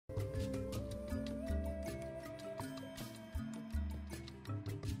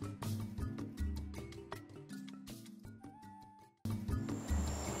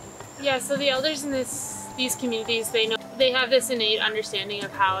Yeah, so the elders in these communities, they have this innate understanding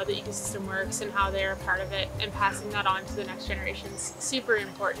of how the ecosystem works and how they're a part of it, and passing that on to the next generation is super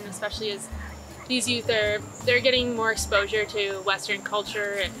important, especially as these youth they're getting more exposure to Western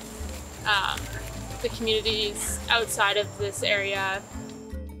culture and the communities outside of this area.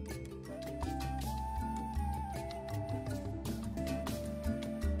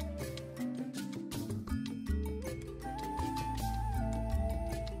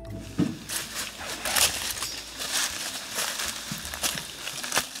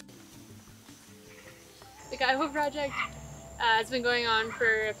 The Kayapo project has been going on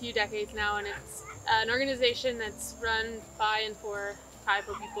for a few decades now, and it's an organization that's run by and for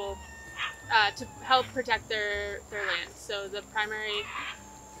Kayapo people to help protect their land. So the primary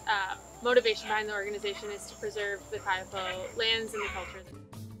motivation behind the organization is to preserve the Kayapo lands and the culture.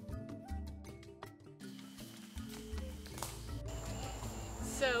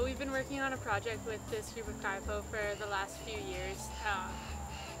 So we've been working on a project with this group of Kayapo for the last few years.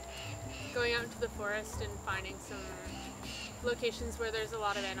 Going out into the forest and finding some locations where there's a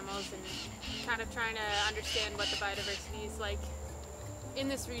lot of animals and kind of trying to understand what the biodiversity is like in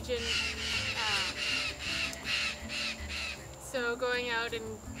this region. So going out, and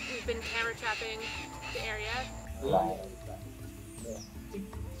we've been camera trapping the area.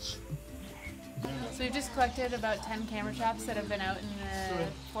 So we've just collected about 10 camera traps that have been out in the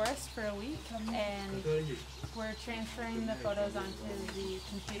forest for a week, and we're transferring the photos onto the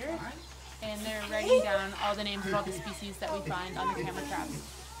computer, and they're writing down all the names of all the species that we find on the camera traps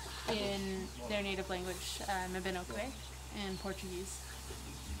in their native language, Mabinoque, and Portuguese.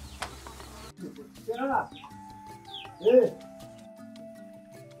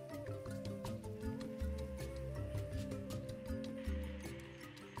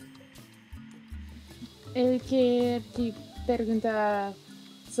 Ele quer te perguntar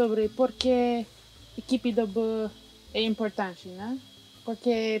sobre por que equipe do B é importante, né? Por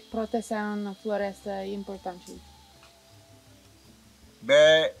que proteção na floresta é importante?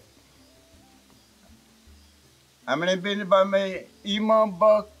 Be amene bene ba me ima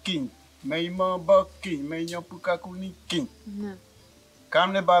ba king, me ima ba king, me nyo puka kuni king.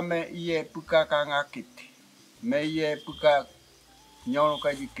 Kamne ba me ie puka ka ngakit, me ie puka nyono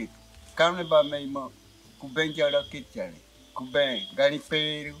ka dikit. Kamne ba me ima kuben jara kit jare, kuben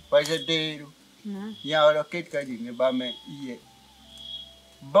ganipeiro, pajadeiro. Ya ora kit ka dinge ba me ie.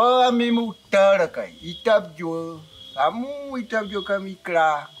 Ba mi mutara kai, itab jo, amu itab jo kami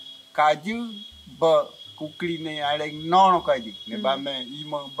kla, kaju ba kukline ale nono kaji, ne ba me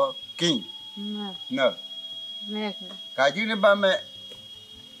ima ba king. No. Kaju ne ba me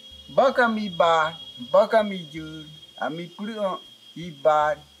ba kami jur, ami puru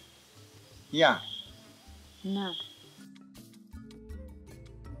ibar. Ya. No.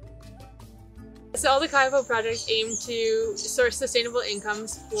 So all the Kayapo projects aim to source sustainable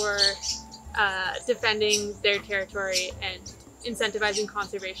incomes for defending their territory and incentivizing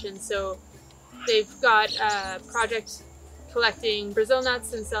conservation. So they've got a project collecting Brazil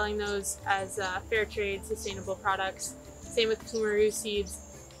nuts and selling those as fair trade sustainable products. Same with kumaru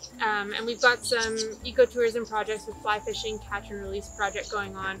seeds. And we've got some ecotourism projects with fly fishing, catch and release project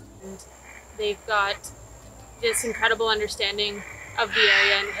going on. And they've got this incredible understanding of the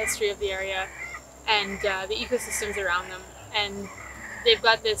area and the history of the area and the ecosystems around them. And they've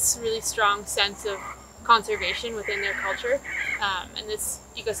got this really strong sense of conservation within their culture. And this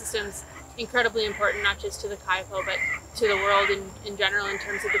ecosystem's incredibly important, not just to the Kayapo, but to the world in general, in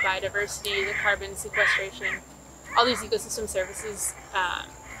terms of the biodiversity, the carbon sequestration, all these ecosystem services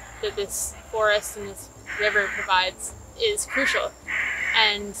that this forest and this river provides is crucial.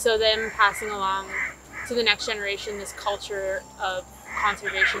 And so them passing along to the next generation this culture of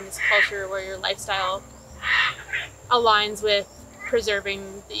conservation, this culture where your lifestyle aligns with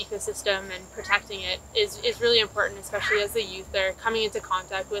preserving the ecosystem and protecting it is really important, especially as the youth are coming into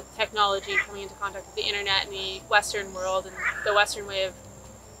contact with technology, coming into contact with the internet and the Western world and the Western way of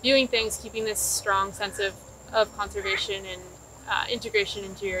viewing things. Keeping this strong sense of conservation and integration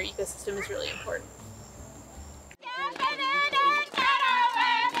into your ecosystem is really important.